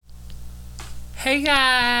Hey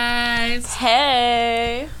guys!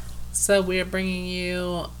 Hey! So we are bringing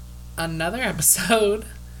you another episode,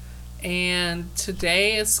 and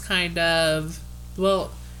today is today's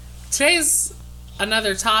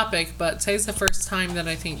another topic, but today's the first time that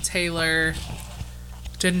I think Taylor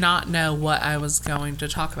did not know what I was going to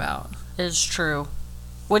talk about. It's true.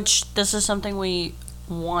 Which, this is something we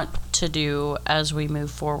want to do as we move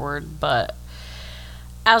forward, but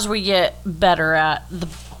as we get better at the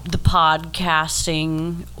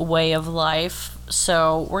podcasting way of life.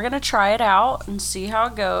 So we're going to try it out and see how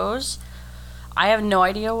it goes. I have no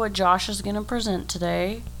idea what Josh is going to present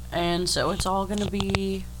today, and so it's all going to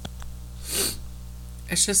be...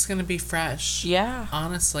 It's just going to be fresh. Yeah.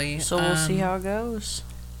 Honestly. So we'll see how it goes.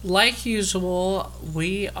 Like usual,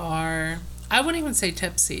 we are... I wouldn't even say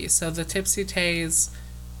tipsy. So the tipsy tays...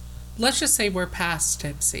 Let's just say we're past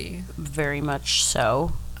tipsy. Very much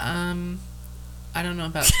so. I don't know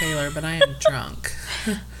about Taylor, but I am drunk.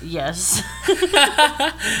 Yes.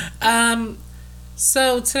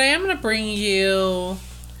 So today I'm going to bring you...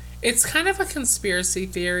 It's kind of a conspiracy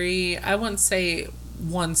theory. I wouldn't say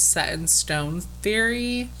one set in stone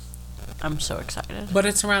theory. I'm so excited. But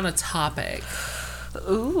it's around a topic.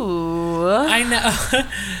 Ooh. I know.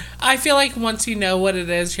 I feel like once you know what it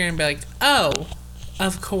is, you're going to be like, oh,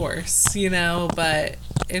 of course, but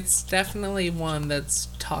it's definitely one that's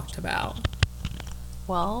talked about.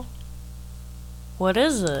 Well, what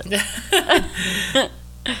is it?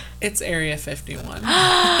 It's Area 51.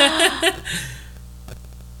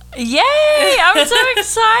 Yay! I'm so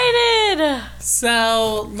excited!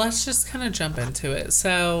 So, let's just kind of jump into it.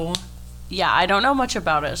 So... Yeah, I don't know much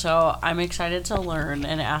about it, so I'm excited to learn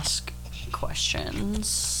and ask questions.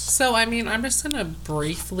 So, I'm just going to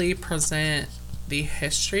briefly present the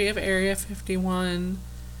history of Area 51,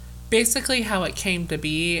 basically how it came to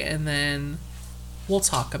be, and then we'll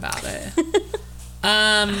talk about it.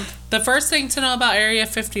 The first thing to know about Area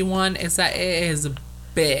 51 is that it is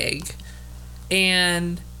big,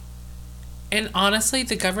 and honestly,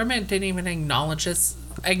 the government didn't even acknowledge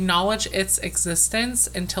its existence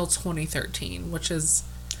until 2013, which is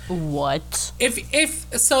what?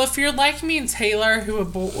 If you're like me and Taylor,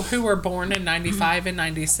 who were born in 95 and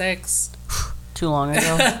 96. Too long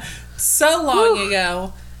ago. So long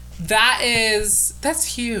ago. That's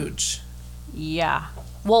huge. Yeah.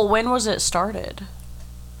 Well, when was it started?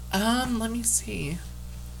 Let me see.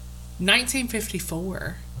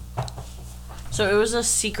 1954. So it was a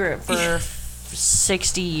secret for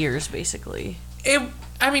 60 years, basically.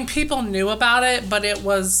 People knew about it, but it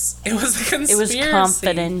was a conspiracy. It was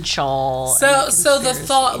confidential. So the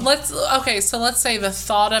thought, let's say the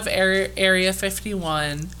thought of Area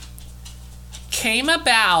 51 came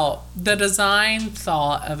about, the design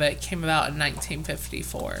thought of it came about in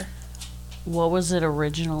 1954. What was it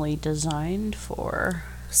originally designed for?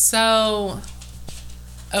 So,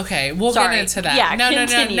 okay, we'll get into that.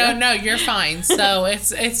 Yeah, No, you're fine. So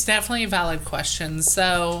it's definitely a valid question.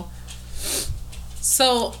 So,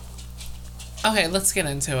 okay, let's get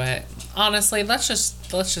into it. Honestly, let's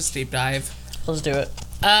just deep dive. Let's do it.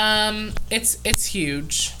 It's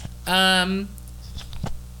huge.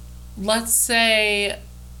 Let's say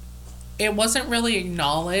it wasn't really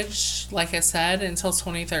acknowledged, like I said, until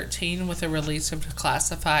 2013 with the release of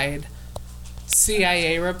classified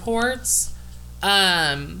CIA reports.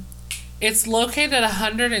 It's located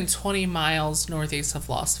 120 miles northeast of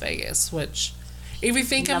Las Vegas, which, if you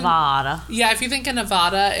think Nevada. If you think of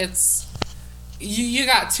Nevada, it's you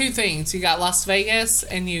got two things. You got Las Vegas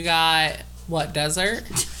and you got what, desert?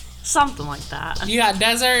 Something like that. You got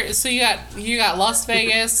desert, so you got Las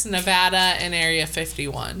Vegas, Nevada, and Area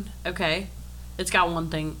 51. Okay. It's got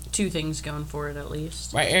two things going for it at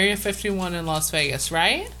least. Right, Area 51 in Las Vegas,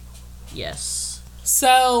 right? Yes.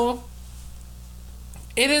 So,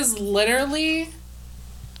 it is literally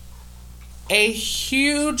a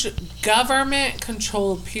huge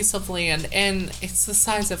government-controlled piece of land, and it's the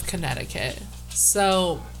size of Connecticut.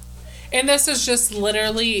 So, and this is just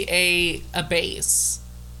literally a base.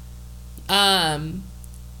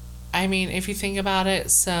 If you think about it,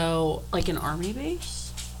 so... Like an army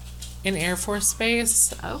base? An Air Force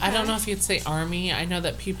base? Okay. I don't know if you'd say army. I know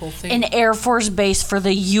that people think... An Air Force base for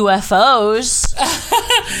the UFOs.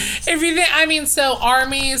 If you think... so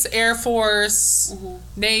armies, Air Force,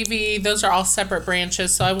 Navy, those are all separate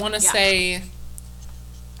branches. So I want to say...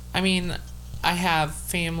 I have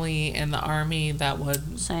family in the Army that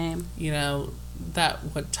would... Same.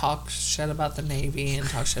 That would talk shit about the Navy and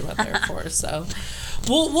talk shit about the Air Force. So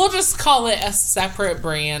we'll just call it a separate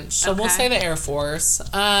branch. So we'll say the Air Force.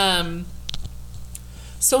 So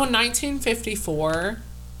in 1954,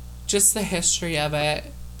 just the history of it,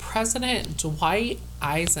 President Dwight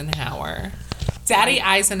Eisenhower. Daddy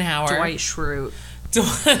Eisenhower. Dwight Schrute.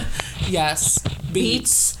 Yes.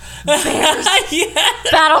 Beats. Bears. Yes.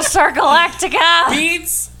 Battlestar Galactica.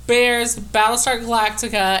 Beats, Bears, Battlestar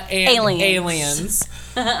Galactica, and Aliens.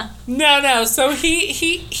 No. So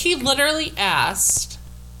he literally asked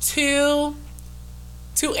two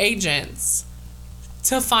agents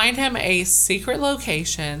to find him a secret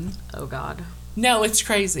location. Oh, God. No, it's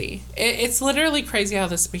crazy. It's literally crazy how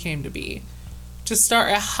this became to be. To start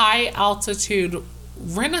a high-altitude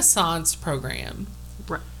Renaissance program.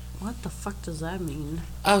 What the fuck does that mean?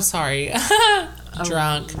 Oh, sorry.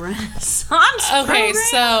 Drunk. Renaissance Okay, program?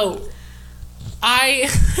 so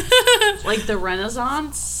Like the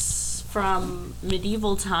Renaissance from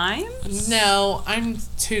medieval times? No, I'm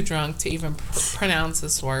too drunk to even pronounce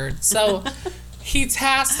this word. So he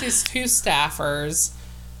tasked his two staffers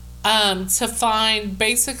to find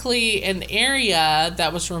basically an area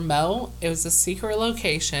that was remote. It was a secret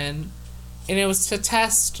location, and it was to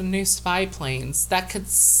test new spy planes that could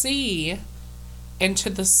see into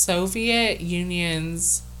the Soviet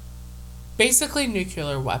Union's basically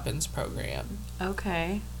nuclear weapons program.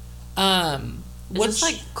 Okay. Is Which, this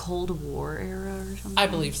like Cold War era or something? I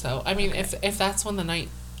believe so. I mean, Okay. if that's when the night.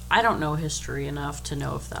 I don't know history enough to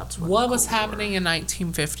know if that's What was happening in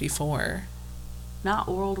 1954? Not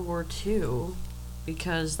World War II,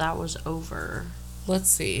 because that was over. Let's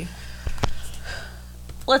see.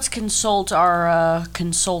 Let's consult our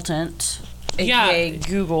consultant, aka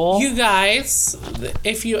Google. You guys,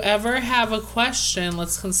 if you ever have a question,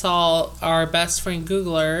 let's consult our best friend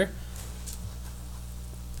Googler.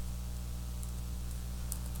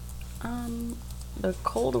 The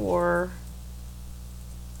Cold War.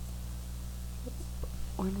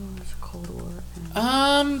 When was the Cold War?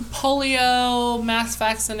 Polio, mass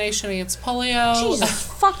vaccination against polio. Jesus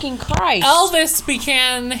fucking Christ. Elvis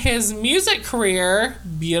began his music career.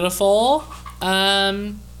 Beautiful.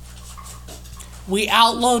 We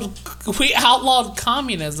outlawed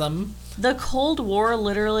communism. The Cold War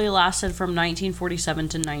literally lasted from 1947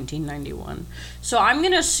 to 1991. So I'm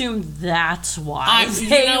going to assume that's why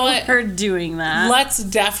they were doing that. Let's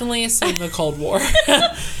definitely assume the Cold War.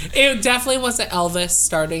 It definitely wasn't Elvis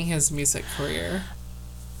starting his music career.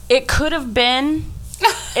 It could have been.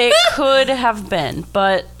 It could have been.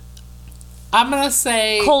 But I'm going to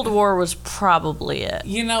say Cold War was probably it.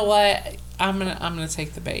 You know what? I'm gonna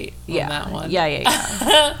take the bait on that one.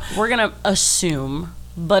 Yeah. We're going to assume.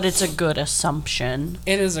 But it's a good assumption.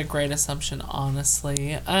 It is a great assumption,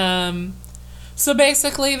 honestly. So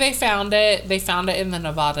basically, they found it. They found it in the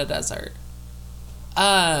Nevada desert.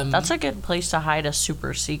 That's a good place to hide a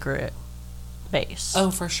super secret base.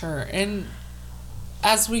 Oh, for sure. And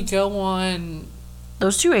as we go on...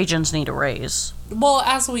 Those two agents need a raise. Well,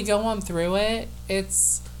 as we go on through it,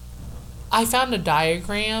 I found a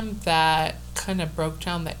diagram that kind of broke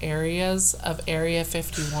down the areas of Area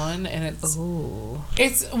 51, and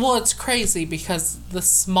it's crazy because the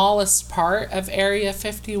smallest part of Area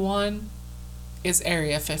 51 is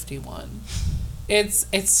Area 51. It's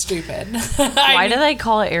stupid. Why do they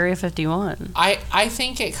call it Area 51? I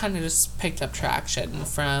think it kind of just picked up traction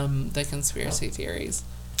from the conspiracy theories.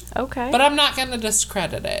 Okay. But I'm not going to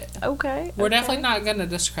discredit it. Okay. We're definitely not going to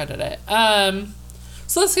discredit it.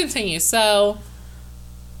 So let's continue. So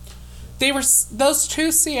those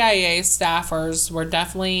two CIA staffers were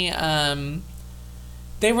definitely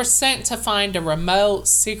they were sent to find a remote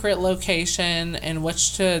secret location in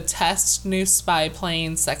which to test new spy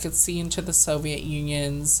planes that could see into the Soviet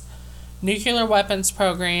Union's nuclear weapons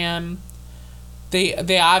program.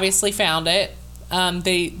 They obviously found it.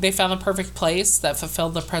 They found the perfect place that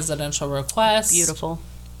fulfilled the presidential request. Beautiful.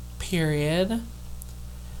 Period.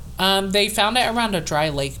 They found it around a dry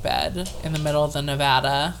lake bed in the middle of the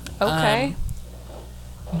Nevada. Okay.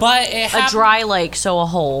 But it happened... A dry lake, so a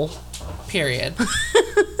hole. Period.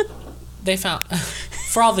 They found...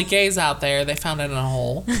 For all the gays out there, they found it in a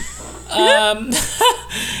hole.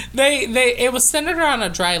 It was centered around a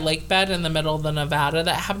dry lake bed in the middle of the Nevada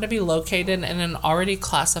that happened to be located in an already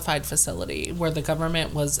classified facility where the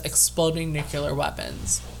government was exploding nuclear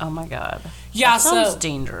weapons. Oh my God. Yeah, that sounds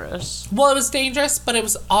dangerous. Well, it was dangerous, but it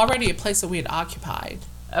was already a place that we had occupied.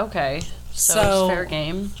 Okay. So it's fair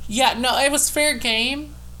game. Yeah, no, it was fair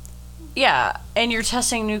game. Yeah, and you're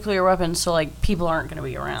testing nuclear weapons, so like people aren't going to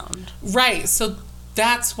be around. Right, so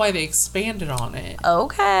that's why they expanded on it.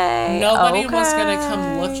 Okay. Nobody was going to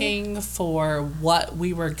come looking for what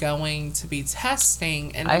we were going to be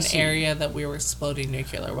testing in an area that we were exploding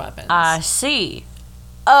nuclear weapons. I see.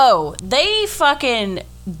 Oh, they fucking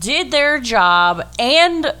did their job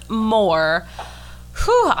and more.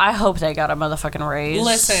 Whew, I hope they got a motherfucking raise.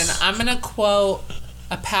 Listen, I'm going to quote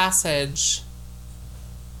a passage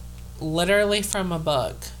literally from a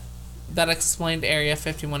book that explained Area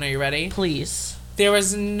 51. Are you ready? Please. There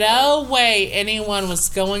was no way anyone was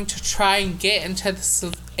going to try and get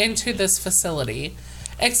into this facility,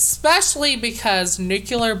 especially because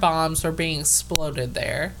nuclear bombs were being exploded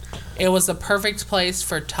there. It was a perfect place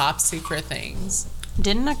for top secret things.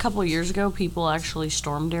 Didn't a couple years ago people actually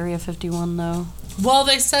stormed Area 51 though? Well,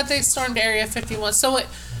 they said they stormed Area 51, so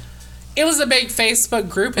it was a big Facebook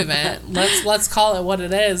group event. Let's call it what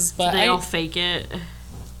it is. But they all fake it.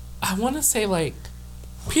 I want to say, like,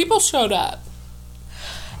 people showed up.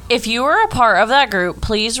 If you were a part of that group,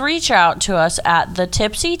 please reach out to us at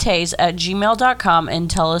thetipsytays@gmail.com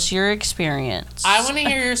and tell us your experience. I want to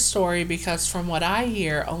hear your story because from what I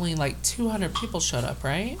hear, only like 200 people showed up,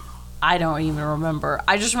 right? I don't even remember.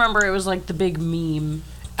 I just remember it was like the big meme.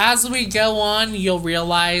 As we go on, you'll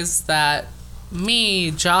realize that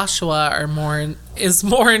me, Joshua, is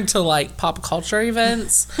more into like pop culture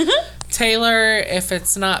events. Taylor, if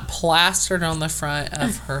it's not plastered on the front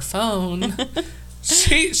of her phone,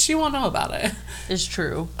 she won't know about it. It's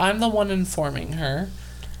true. I'm the one informing her.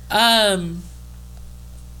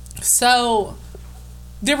 So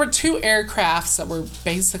there were 2 aircrafts that were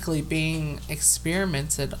basically being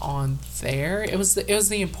experimented on there. It was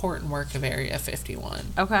the important work of Area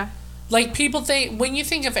 51. Okay. Like, people think, when you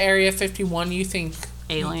think of Area 51, you think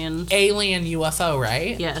aliens. Alien UFO,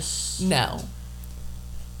 right? Yes. No.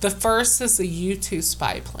 The first is the U-2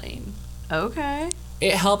 spy plane. Okay.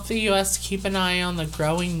 It helped the U.S. keep an eye on the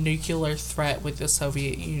growing nuclear threat with the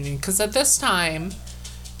Soviet Union. Because at this time,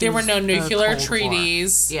 there were no nuclear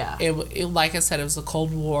treaties. War. Yeah. It, like I said, it was the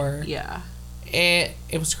Cold War. Yeah. It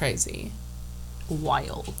was crazy.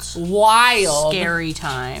 Wild. Scary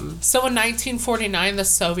time. So in 1949, the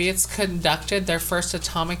Soviets conducted their first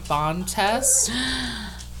atomic bomb test.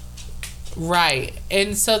 Right.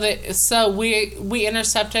 And so we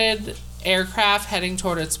intercepted aircraft heading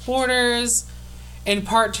toward its borders, in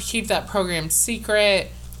part to keep that program secret.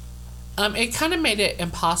 It kind of made it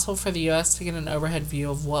impossible for the U.S. to get an overhead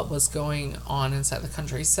view of what was going on inside the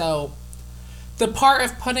country. So the part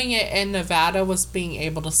of putting it in Nevada was being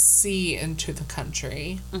able to see into the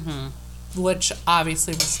country, which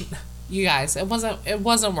obviously was, you guys, it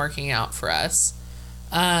wasn't working out for us.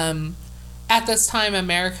 At this time,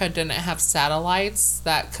 America didn't have satellites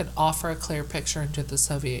that could offer a clear picture into the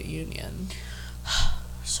Soviet Union.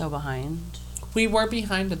 So behind. We were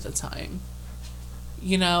behind at the time.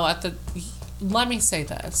 You know, let me say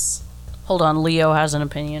this. Hold on, Leo has an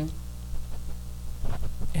opinion.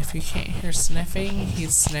 If you can't hear sniffing,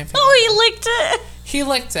 he's sniffing. Oh, he licked it. He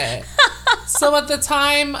licked it. So at the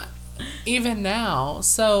time, even now,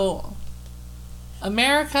 so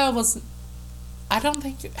America was, I don't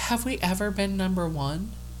think, have we ever been number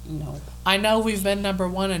 1? No. I know we've been number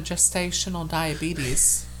 1 in gestational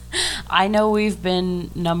diabetes. I know we've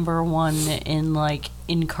been number 1 in, like,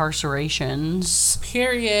 incarcerations.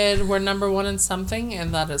 Period. We're number 1 in something,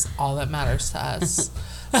 and that is all that matters to us.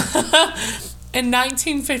 In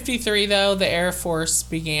 1953, though, the Air Force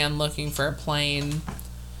began looking for a plane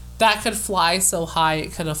that could fly so high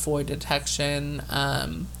it could avoid detection,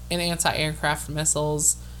 and anti-aircraft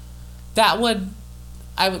missiles that would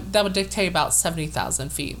dictate about 70,000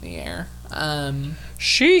 feet in the air.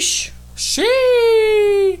 Sheesh.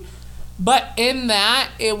 But in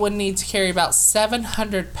that, it would need to carry about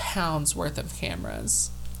 700 pounds worth of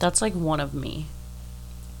cameras. That's like one of me.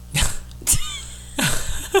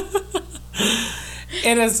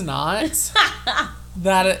 It is not.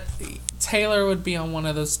 Taylor would be on one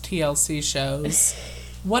of those TLC shows.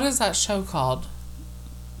 What is that show called?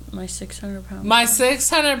 My 600 pound. My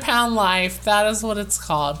 600 pound life. That is what it's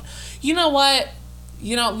called. You know what?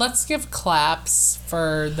 Let's give claps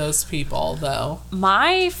for those people, though.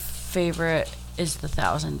 My favorite is the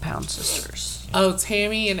 1,000-Pound Sisters. Oh,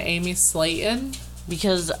 Tammy and Amy Slayton?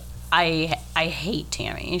 Because I hate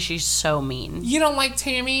Tammy. She's so mean. You don't like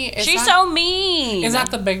Tammy? She's so mean. Is that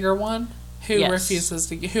the bigger one? Who Yes.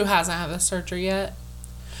 who hasn't had the surgery yet?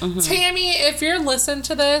 Mm-hmm. Tammy, if you're listening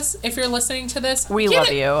to this, we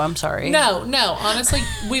love you. I'm sorry. No, honestly,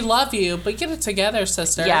 we love you, but get it together,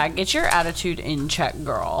 sister. Yeah, get your attitude in check,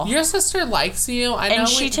 girl. Your sister likes you. I know, and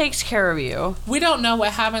she takes care of you. We don't know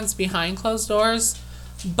what happens behind closed doors,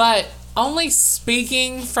 but only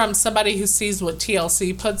speaking from somebody who sees what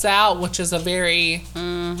TLC puts out, which is a very,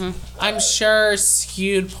 I'm sure,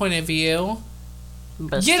 skewed point of view.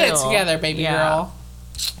 But get it together, baby girl.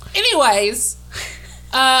 Anyways,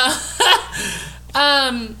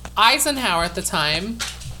 Eisenhower at the time,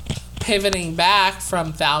 pivoting back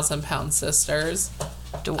from 1,000-Pound Sisters,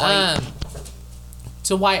 Dwight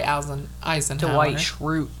Eisenhower. Dwight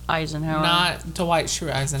Schrute Eisenhower. Not Dwight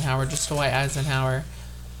Schrute Eisenhower, just Dwight Eisenhower.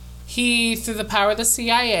 He, through the power of the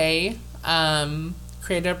CIA,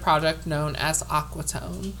 created a project known as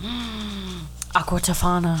Aquatone.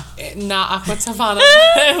 Aquatafana. Not Aquatafana.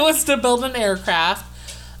 It was to build an aircraft.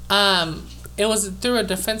 It was through a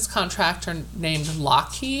defense contractor named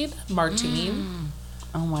Lockheed Martin.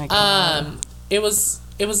 Oh my god. It was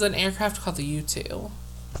an aircraft called the U-2.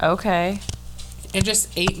 Okay. In just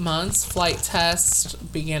 8 months, flight tests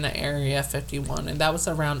began at Area 51, and that was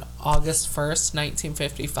around August 1st,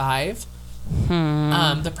 1955.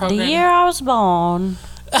 The program. The year I was born.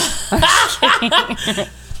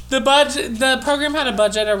 The program had a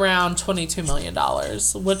budget around $22 million,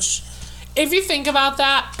 which, if you think about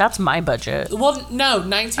that, that's my budget. Well, no,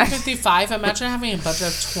 1955. Imagine having a budget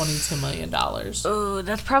of $22 million. Oh,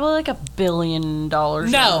 that's probably like $1 billion or more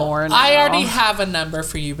now. I already have a number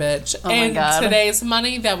for you, bitch. Oh my God. Today's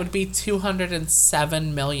money, that would be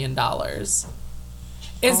 $207 million.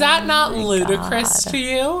 Is that not ludicrous to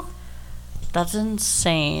you? That's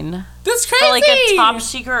insane. That's crazy. For like a top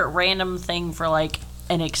secret random thing for like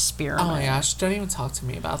an experiment. Oh my gosh, don't even talk to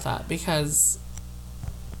me about that, because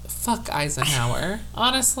fuck Eisenhower.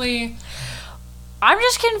 Honestly, I'm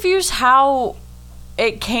just confused how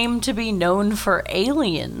it came to be known for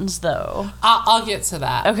aliens, though. I'll get to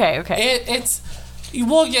that. Okay.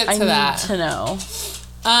 We'll get to that. I need to know.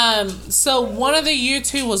 So one of the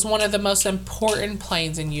U-2 was one of the most important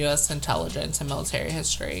planes in U.S. intelligence and military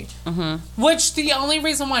history. Which, the only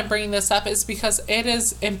reason why I'm bringing this up is because it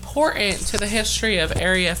is important to the history of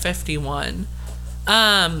Area 51.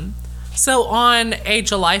 So on a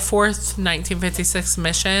July 4th, 1956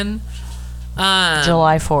 mission...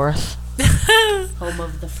 July 4th. Home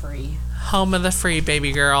of the free. Home of the free,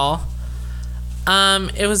 baby girl.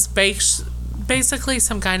 It was basically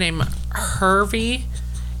some guy named Hervey.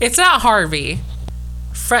 It's not Harvey.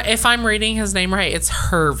 If I'm reading his name right, it's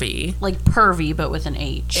Hervey. Like pervy, but with an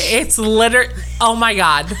H. It's oh my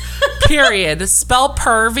God. Period. Spell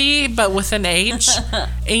pervy, but with an H.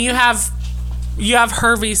 And you have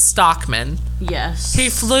Hervey Stockman. Yes. He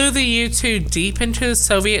flew the U-2 deep into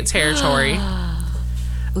Soviet territory.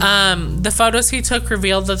 The photos he took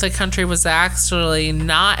revealed that the country was actually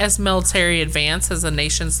not as military advanced as the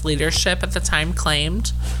nation's leadership at the time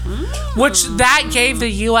claimed. Which that gave the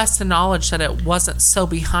U.S. the knowledge that it wasn't so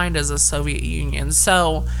behind as the Soviet Union.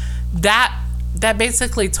 So that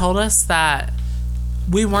basically told us that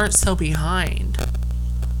we weren't so behind.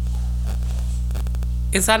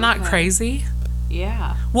 Is that not crazy?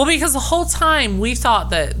 Yeah. Well, because the whole time we thought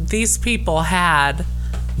that these people had...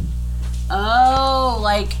 Oh,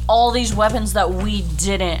 like all these weapons that we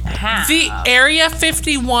didn't have. The Area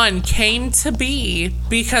 51 came to be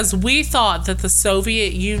because we thought that the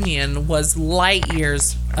Soviet Union was light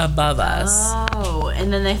years above us. Oh,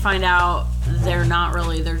 and then they find out they're not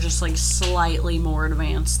really. They're just like slightly more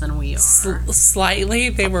advanced than we are. Slightly?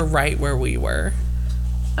 They were right where we were.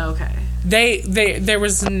 Okay. There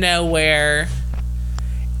was nowhere...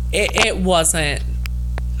 It wasn't...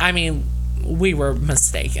 I mean... We were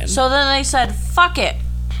mistaken. So then they said, fuck it.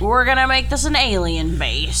 We're going to make this an alien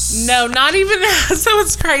base. No, not even that. So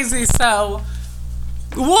it's crazy. So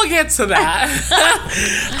we'll get to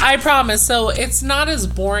that. I promise. So it's not as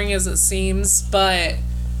boring as it seems. But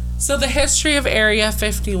so the history of Area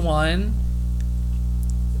 51,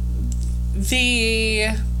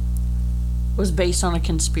 was based on a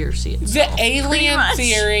conspiracy itself. The alien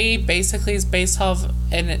theory basically is based on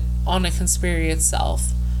a conspiracy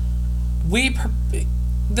itself.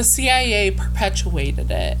 The CIA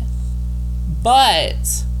perpetuated it,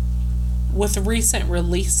 but with recent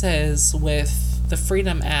releases with the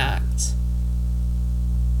Freedom Act,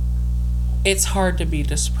 it's hard to be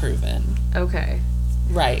disproven. Okay.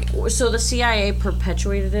 Right. So the CIA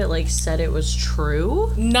perpetuated it, like said it was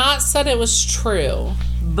true? Not said it was true.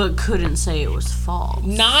 But couldn't say it was false.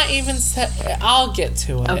 Not even said... I'll get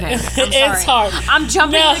to it. Okay. It's hard. I'm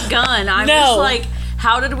jumping the gun. I'm just like...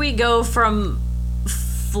 How did we go from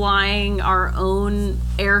flying our own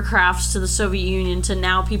aircrafts to the Soviet Union to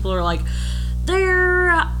now people are like,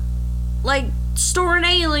 they're like storing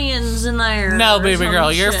aliens in there? No, baby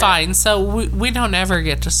girl, you're fine. So we don't ever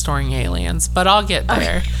get to storing aliens, but I'll get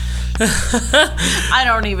there. I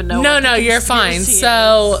don't even know. No, you're fine.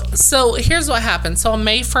 So here's what happened. So on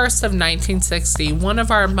May 1st of 1960, one of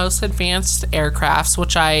our most advanced aircrafts,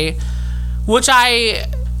 which I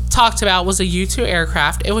talked about, was a U-2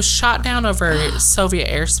 aircraft. It was shot down over Soviet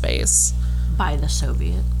airspace. By the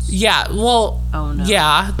Soviets? Yeah, well... Oh, no.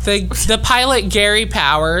 Yeah, the pilot, Gary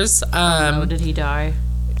Powers... oh, no, did he die?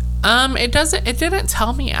 It didn't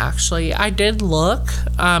tell me, actually. I did look,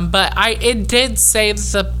 but it did say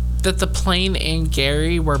that the plane and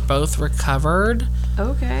Gary were both recovered.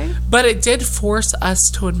 Okay. But it did force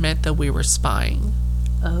us to admit that we were spying.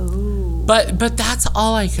 Oh. But that's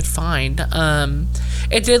all I could find.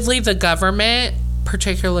 It did leave the government,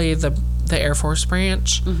 particularly the Air Force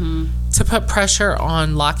branch, to put pressure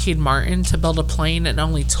on Lockheed Martin to build a plane in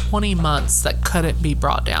only 20 months that couldn't be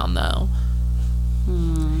brought down, though.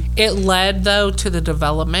 It led, though, to the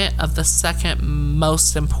development of the second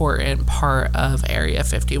most important part of Area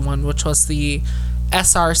 51, which was the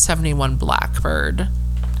SR-71 Blackbird.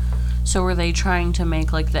 So were they trying to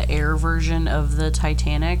make, like, the air version of the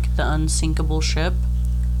Titanic, the unsinkable ship?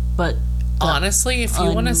 But honestly, if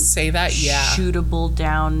you want to say that, yeah. Shootable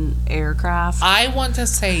down aircraft? I want to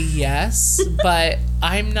say yes, but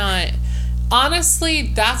I'm not... Honestly,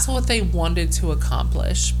 that's what they wanted to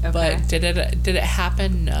accomplish. Okay. But did it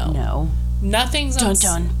happen? No. No. Nothing's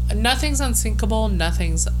nothing's unsinkable,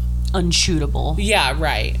 nothing's unshootable. Yeah,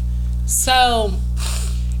 right. So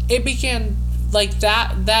it began like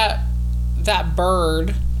that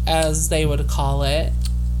bird, as they would call it,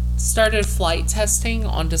 started flight testing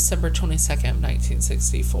on December 22nd,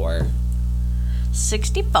 1964.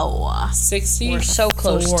 64. We're so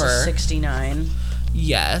close to 69.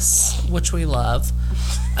 Yes, which we love.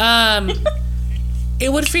 It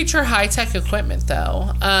would feature high-tech equipment,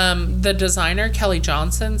 though. The designer, Kelly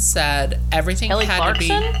Johnson, said everything Kelly had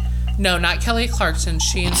Clarkson? to be... No, not Kelly Clarkson.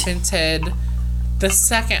 She invented the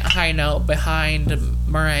second high note behind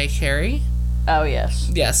Mariah Carey. Oh, yes.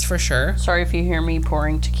 Yes, for sure. Sorry if you hear me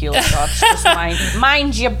pouring tequila shots. Just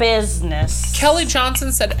mind your business. Kelly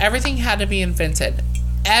Johnson said everything had to be invented.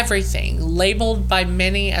 Everything, labeled by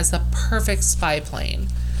many as a perfect spy plane.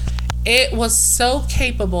 It was so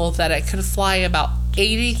capable that it could fly about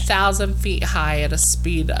 80,000 feet high at a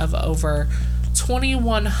speed of over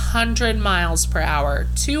 2,100 miles per hour.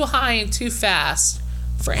 Too high and too fast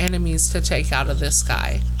for enemies to take out of the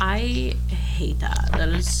sky. I hate that. That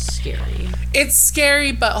is scary. It's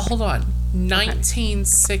scary, but hold on.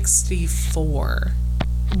 1964.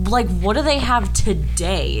 Like, what do they have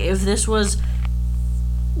today? If this was...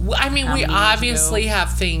 I mean, we obviously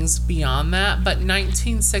have things beyond that, but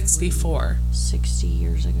 1964. 60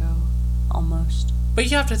 years ago, almost. But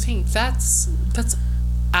you have to think, that's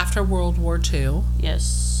after World War II.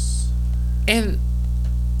 Yes. And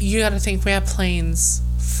you got to think, we have planes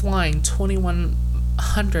flying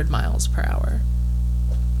 2,100 miles per hour.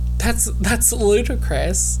 That's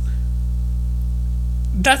ludicrous.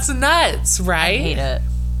 That's nuts, right? I hate it.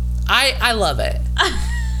 I love it.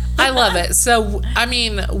 I love it. So, I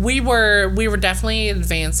mean, we were definitely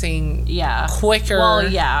advancing quicker. Well,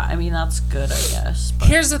 yeah. I mean, that's good, I guess. But.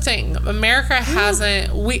 Here's the thing. America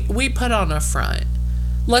hasn't... We put on a front.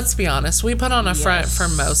 Let's be honest. We put on a front for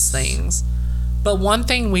most things. But one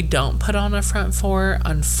thing we don't put on a front for,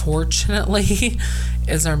 unfortunately,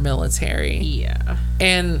 is our military. Yeah.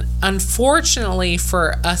 And unfortunately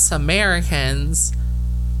for us Americans...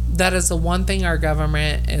 that is the one thing our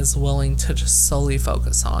government is willing to just solely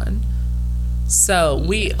focus on. So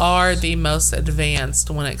we are the most advanced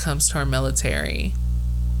when it comes to our military.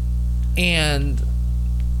 And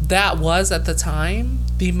that was, at the time,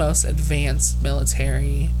 the most advanced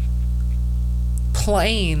military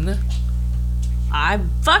plane. I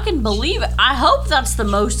fucking believe it. I hope that's the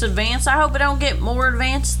most advanced. I hope it don't get more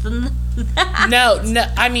advanced than that. No.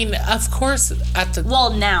 I mean, of course, at the...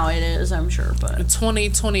 Well, now it is, I'm sure, but...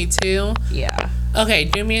 2022? Yeah. Okay,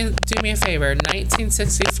 do me a favor.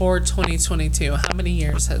 1964, 2022. How many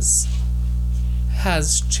years has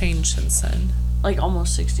changed since then? Like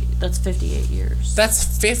almost 60. That's 58 years.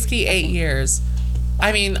 That's 58 years.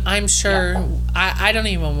 I mean, I'm sure... Yeah. I don't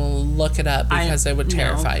even want to look it up because it would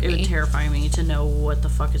terrify me. It would terrify me to know what the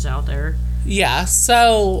fuck is out there. Yeah,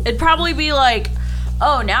 so... It'd probably be like,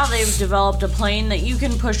 oh, now they've developed a plane that you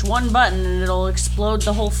can push one button and it'll explode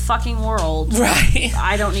the whole fucking world. Right.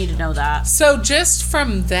 I don't need to know that. So just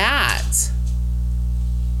from that,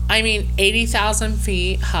 I mean, 80,000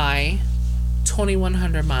 feet high,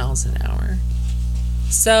 2,100 miles an hour.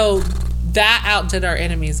 So... that outdid our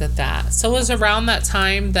enemies at that. So it was around that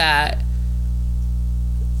time that,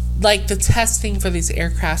 like, the testing for these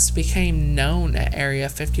aircrafts became known at Area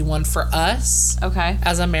 51 for us. Okay.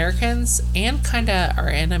 As Americans and kind of our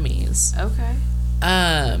enemies. Okay.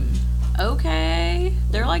 Okay.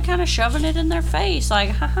 They're, like, kind of shoving it in their face.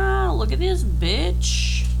 Like, haha, look at this,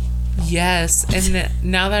 bitch. Yes. And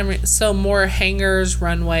now that so more hangars,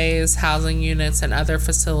 runways, housing units, and other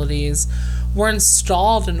facilities were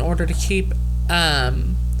installed in order to keep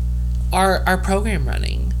our program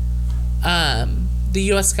running. the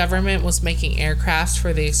U.S. government was making aircrafts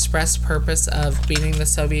for the express purpose of beating the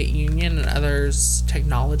Soviet Union and others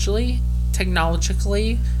technologically,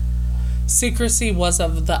 secrecy was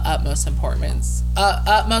of the utmost importance.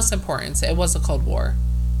 It was a Cold War,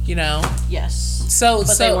 you know? Yes.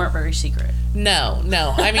 But they weren't very secret. No.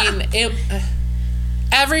 I mean,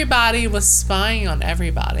 everybody was spying on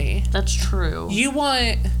everybody. That's true.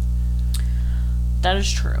 That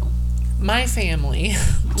is true. My family,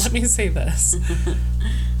 let me say this.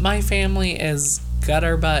 My family is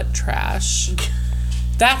Gutterbutt trash.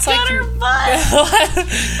 That's Gutterbutt?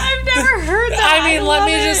 I've never heard that. I mean, let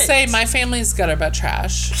me just say, my family's Gutterbutt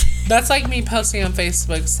trash. That's like me posting on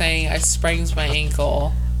Facebook saying I sprained my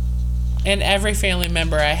ankle. And every family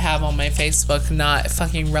member I have on my Facebook not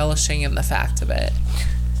fucking relishing in the fact of it.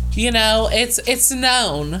 You know, it's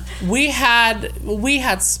known. We had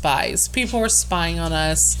spies. People were spying on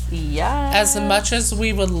us. Yeah. As much as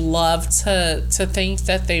we would love to think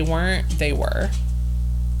that they weren't, they were.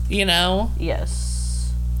 You know?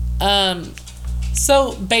 Yes.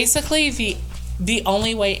 So basically the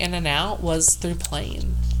only way in and out was through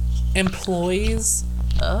plane. Employees.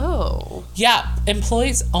 Oh. Yeah,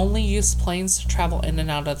 employees only use planes to travel in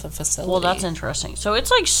and out of the facility. Well, that's interesting. So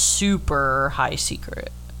it's like super high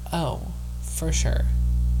secret. Oh, for sure.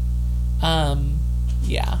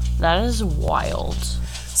 Yeah. That is wild.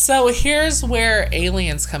 So here's where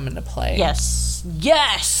aliens come into play. Yes.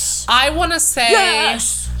 Yes! I want to say...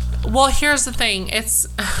 Yes! Well, here's the thing.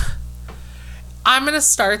 I'm going to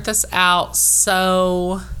start this out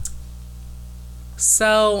so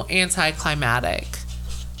anticlimactic.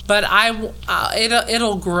 But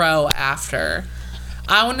it'll grow after.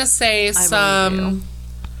 I want to say some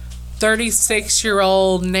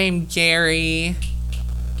 36-year-old named Gary,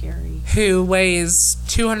 who weighs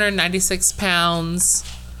 296 pounds,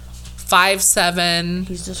 5'7".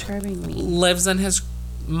 He's describing me. Lives in his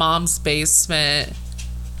mom's basement.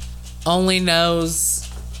 Only knows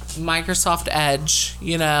Microsoft Edge,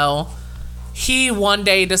 you know. He one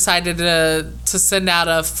day decided to send out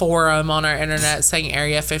a forum on our internet saying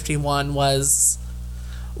Area 51 was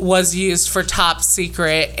used for top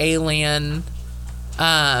secret alien.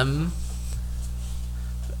 So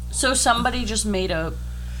somebody just made up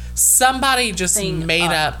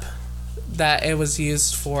that it was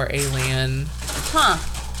used for alien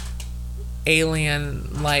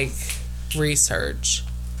like research.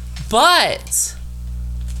 But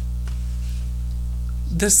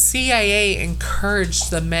the CIA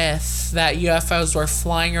encouraged the myth that UFOs were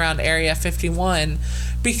flying around Area 51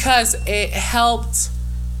 because it helped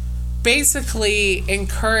basically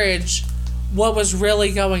encourage what was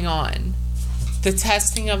really going on. The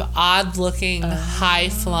testing of odd-looking,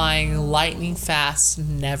 high-flying, lightning-fast,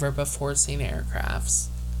 never-before-seen aircrafts.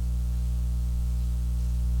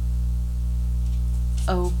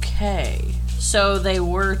 Okay. So they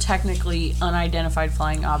were technically unidentified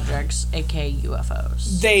flying objects, aka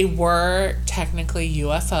UFOs. They were technically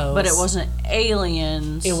UFOs. But it wasn't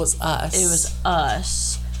aliens. It was us. It was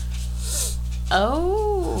us.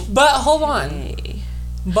 Oh. But hold on. Okay.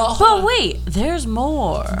 But wait, there's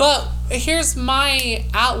more. But here's my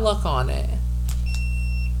outlook on it.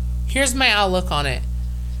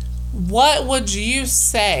 What would you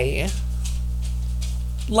say?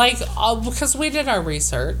 Like, because we did our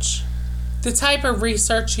research. The type of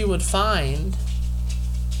research you would find.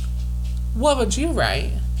 What would you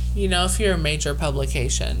write? You know, if you're a major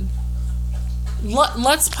publication.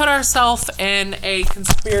 Let's put ourselves in a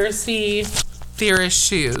conspiracy theorist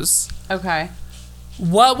shoes. Okay.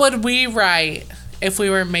 What would we write if we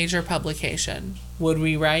were a major publication? Would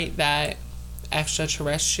we write that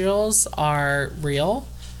extraterrestrials are real?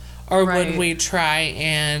 Or would we try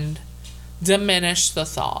and diminish the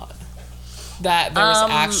thought that there was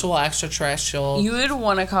actual extraterrestrial? You would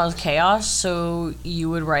want to cause chaos, so you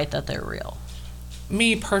would write that they're real.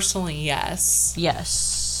 Me personally, yes.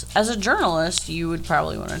 Yes. As a journalist, you would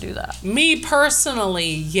probably want to do that. Me personally,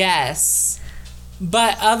 yes.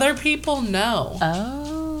 But other people, no.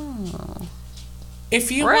 Oh.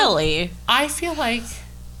 If you really? I feel like...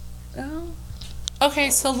 Oh.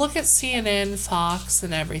 Okay, so look at CNN, Fox,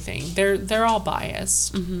 and everything. They're all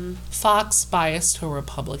biased. Mm-hmm. Fox biased to a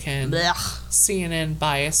Republican. Blech. CNN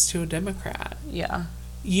biased to a Democrat. Yeah.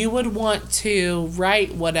 You would want to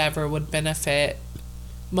write whatever would benefit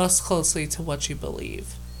most closely to what you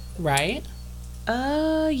believe, right?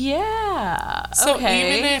 Yeah. So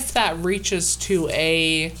okay. even if that reaches to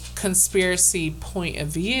a conspiracy point of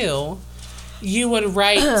view, you would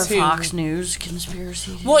write to Fox News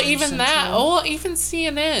conspiracy. Well, even that. Oh, well, even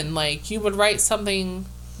CNN. Like, you would write something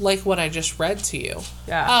like what I just read to you.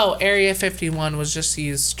 Yeah. Oh, Area 51 was just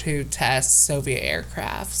used to test Soviet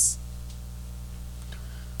aircrafts.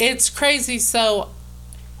 It's crazy. So,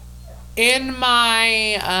 in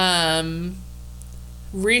my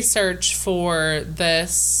research for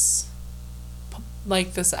this,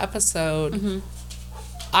 this episode, mm-hmm.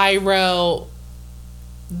 I wrote,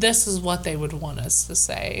 this is what they would want us to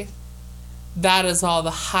say. That is all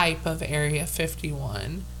the hype of Area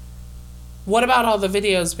 51. What about all the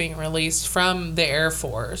videos being released from the Air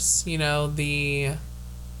Force? You know, the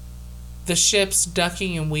ships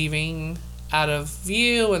ducking and weaving out of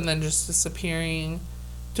view and then just disappearing,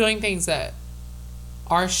 doing things that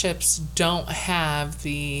our ships don't have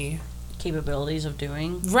the capabilities of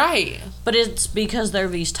doing. Right. But it's because they're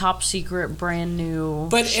these top secret brand new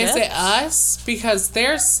But ships? Is it us? Because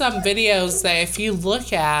there's some videos that if you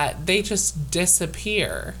look at, they just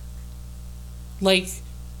disappear. Like,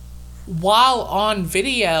 while on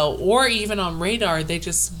video or even on radar, they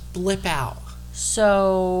just blip out.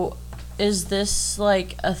 So, is this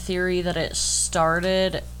like a theory that it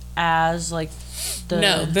started as like the...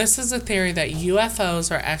 No, this is a theory that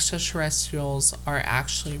UFOs or extraterrestrials are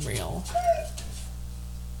actually real.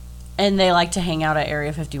 And they like to hang out at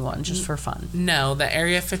Area 51 just for fun. No, the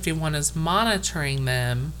Area 51 is monitoring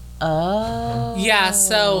them. Oh. Yeah,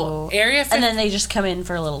 so Area 51... And then they just come in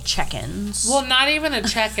for little check-ins. Well, not even a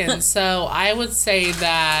check-in. So I would say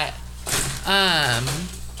that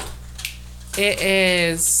it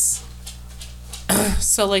is...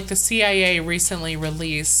 So, like, the CIA recently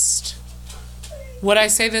released... Would I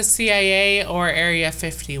say the CIA or Area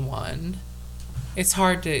 51? It's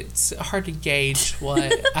hard to gauge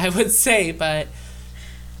what I would say, but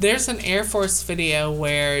there's an Air Force video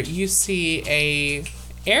where you see a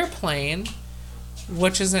airplane,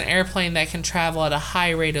 which is an airplane that can travel at a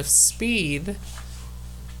high rate of speed,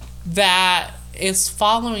 that is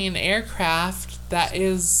following an aircraft that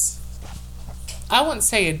is, I wouldn't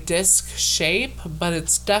say a disc shape, but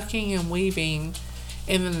it's ducking and weaving,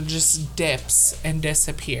 and then it just dips and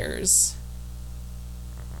disappears.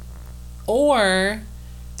 Or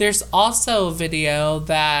there's also a video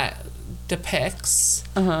that depicts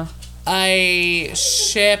a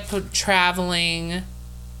ship traveling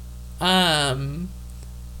above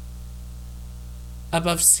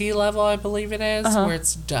sea level, I believe it is, where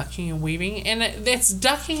it's ducking and weaving. And it's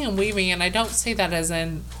ducking and weaving, and I don't say that as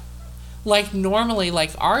in like normally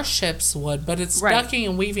like our ships would, but it's ducking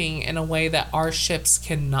and weaving in a way that our ships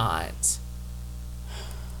cannot.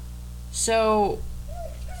 So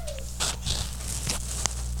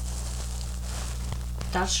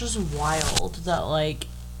that's just wild that like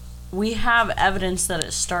we have evidence that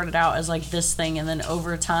it started out as like this thing, and then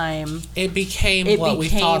over time it became what we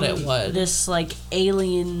thought it would. This like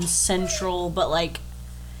alien central, but like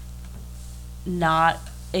not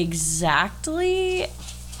exactly.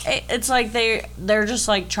 It's like they're just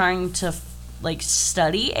like trying to like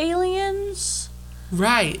study aliens.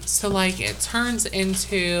 Right. So like it turns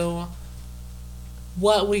into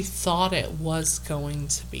what we thought it was going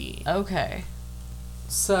to be. Okay.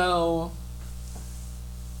 So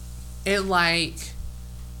it like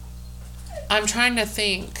I'm trying to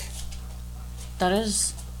think. That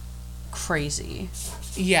is crazy.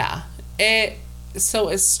 Yeah. So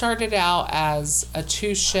it started out as a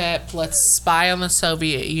 2-ship, let's spy on the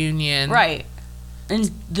Soviet Union. Right.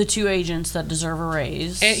 And the 2 agents that deserve a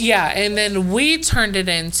raise. And then we turned it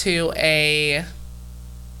into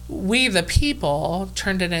we the people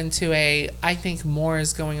turned it into I think more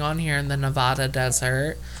is going on here in the Nevada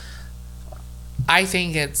desert. I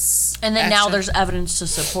think it's... And then now there's evidence to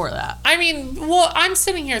support that. I mean, well, I'm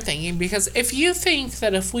sitting here thinking, because if you think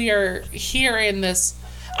that if we are here in this...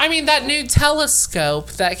 I mean, that new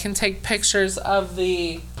telescope that can take pictures of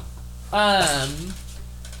the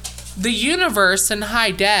universe in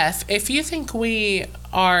high def, if you think we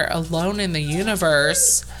are alone in the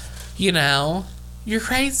universe, you're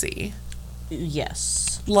crazy.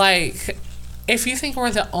 Yes. Like, if you think we're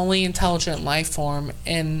the only intelligent life form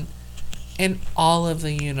in all of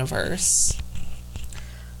the universe.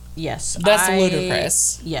 Yes. That's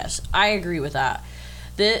ludicrous. Yes, I agree with that.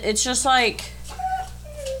 It's just like...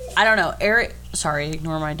 I don't know. Sorry,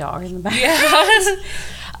 ignore my dog in the background.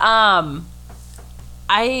 Yeah.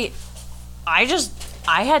 I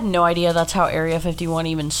had no idea that's how Area 51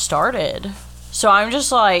 even started. So I'm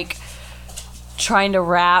just like trying to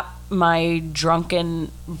wrap my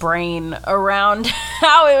drunken brain around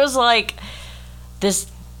how it was like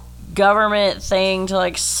this government thing to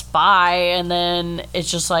like spy, and then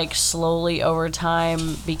it's just like slowly over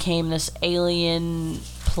time became this alien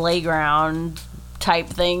playground type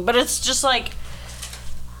thing. But it's just like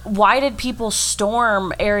why did people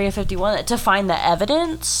storm Area 51? To find the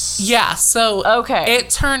evidence? Yeah, so okay. It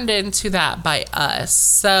turned into that by us.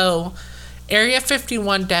 So Area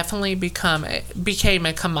 51 definitely became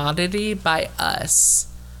a commodity by us.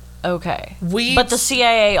 Okay. But the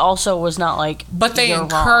CIA also was not like, but they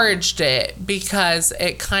encouraged it because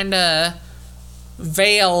it kind of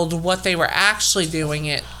veiled what they were actually doing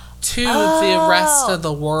it to the rest of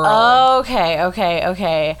the world.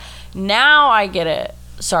 Okay. Now I get it.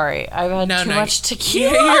 Sorry, I've had too much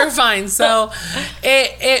tequila. You're fine. So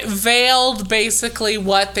it veiled basically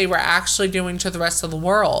what they were actually doing to the rest of the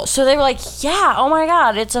world. So they were like, yeah, oh my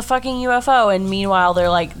God, it's a fucking UFO. And meanwhile, they're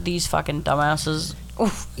like, these fucking dumbasses.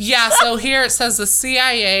 Oof. Yeah, so here it says the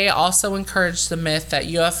CIA also encouraged the myth that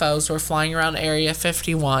UFOs were flying around Area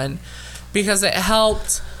 51 because it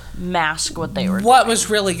helped mask what they were doing. What was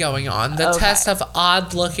really going on. The test of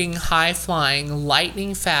odd-looking, high-flying,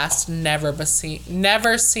 lightning-fast, never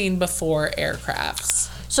seen before aircrafts.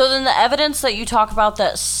 So then the evidence that you talk about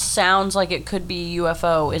that sounds like it could be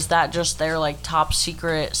UFO, is that just their like top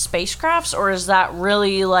secret spacecrafts, or is that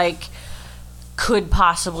really like could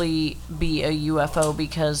possibly be a UFO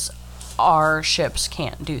because our ships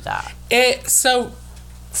can't do that? So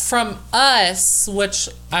from us, which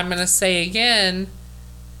I'm going to say again,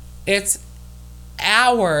 it's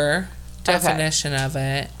our definition of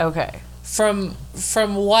it. Okay. From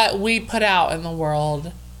what we put out in the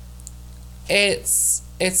world, it's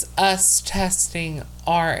us testing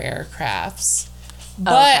our aircrafts.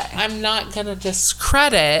 But I'm not going to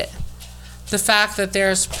discredit the fact that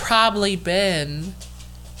there's probably been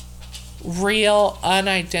real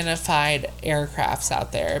unidentified aircrafts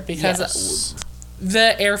out there because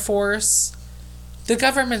the Air Force, the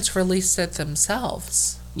government's released it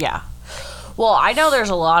themselves. Yeah. Well, I know there's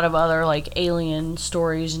a lot of other like alien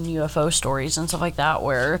stories and UFO stories and stuff like that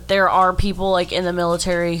where there are people like in the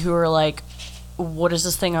military who are like, what is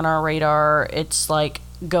this thing on our radar? It's like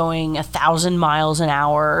going 1,000 miles an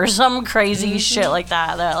hour or some crazy shit like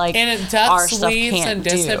that like and it ducks, weaves, and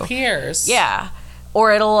disappears. Yeah.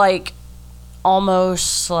 Or it'll like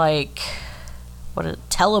almost like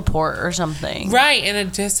teleport or something. Right, and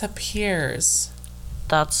it disappears.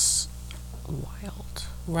 That's wild.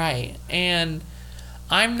 Right, and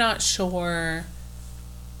I'm not sure.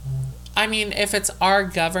 I mean, if it's our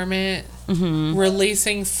government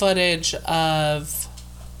releasing footage of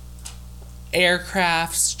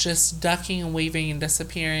aircrafts just ducking and weaving and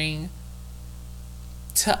disappearing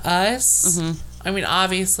to us, I mean,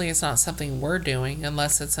 obviously it's not something we're doing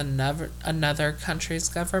unless it's another country's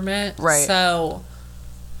government. Right. So,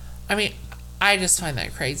 I mean, I just find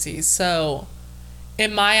that crazy. So,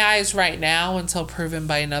 in my eyes right now, until proven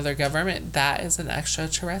by another government, that is an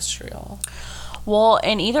extraterrestrial. Well,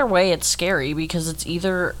 and either way, it's scary because it's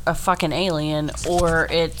either a fucking alien or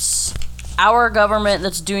it's our government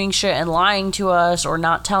that's doing shit and lying to us or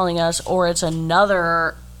not telling us, or it's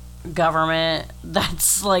another government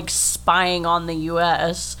that's like spying on the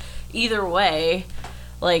U.S. Either way,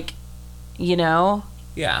 like, you know?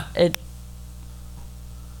 Yeah. It's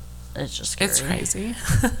just scary. It's crazy.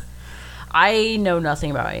 I know nothing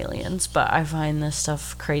about aliens, but I find this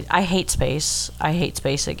stuff crazy. I hate space.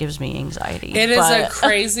 It gives me anxiety. It is a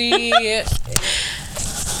crazy...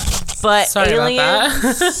 But sorry aliens, about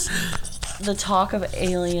that. The talk of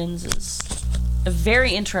aliens is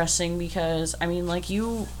very interesting because, I mean, like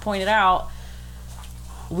you pointed out,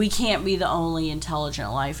 we can't be the only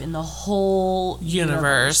intelligent life in the whole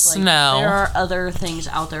universe. Like, no. There are other things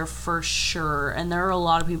out there for sure, and there are a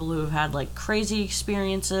lot of people who have had like crazy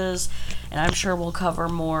experiences, and I'm sure we'll cover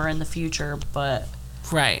more in the future, but...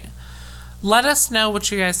 Right. Let us know what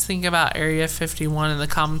you guys think about Area 51 in the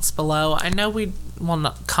comments below. I know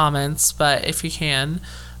not comments, but if you can.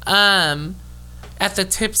 At the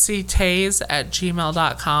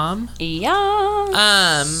tipsytays@gmail.com.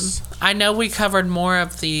 Yes. I know we covered more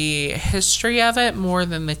of the history of it more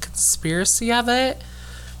than the conspiracy of it.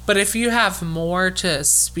 But if you have more to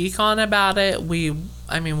speak on about it, we'll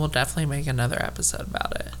definitely make another episode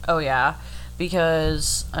about it. Oh yeah,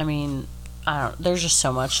 because there's just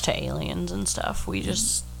so much to aliens and stuff. We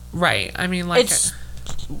just right. I mean, like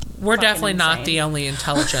we're definitely insane. Not the only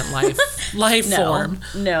intelligent life form.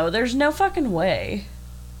 No, there's no fucking way.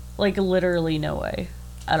 Like literally no way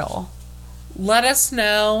at all. Let us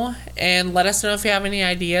know, and let us know if you have any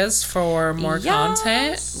ideas for more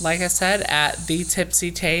content. Like I said, at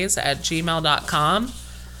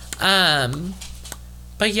thetipsytays@gmail.com.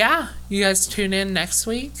 But yeah, you guys tune in next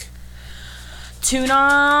week. Tune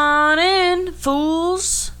on in,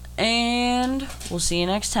 fools, and we'll see you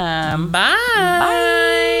next time. Bye.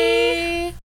 Bye.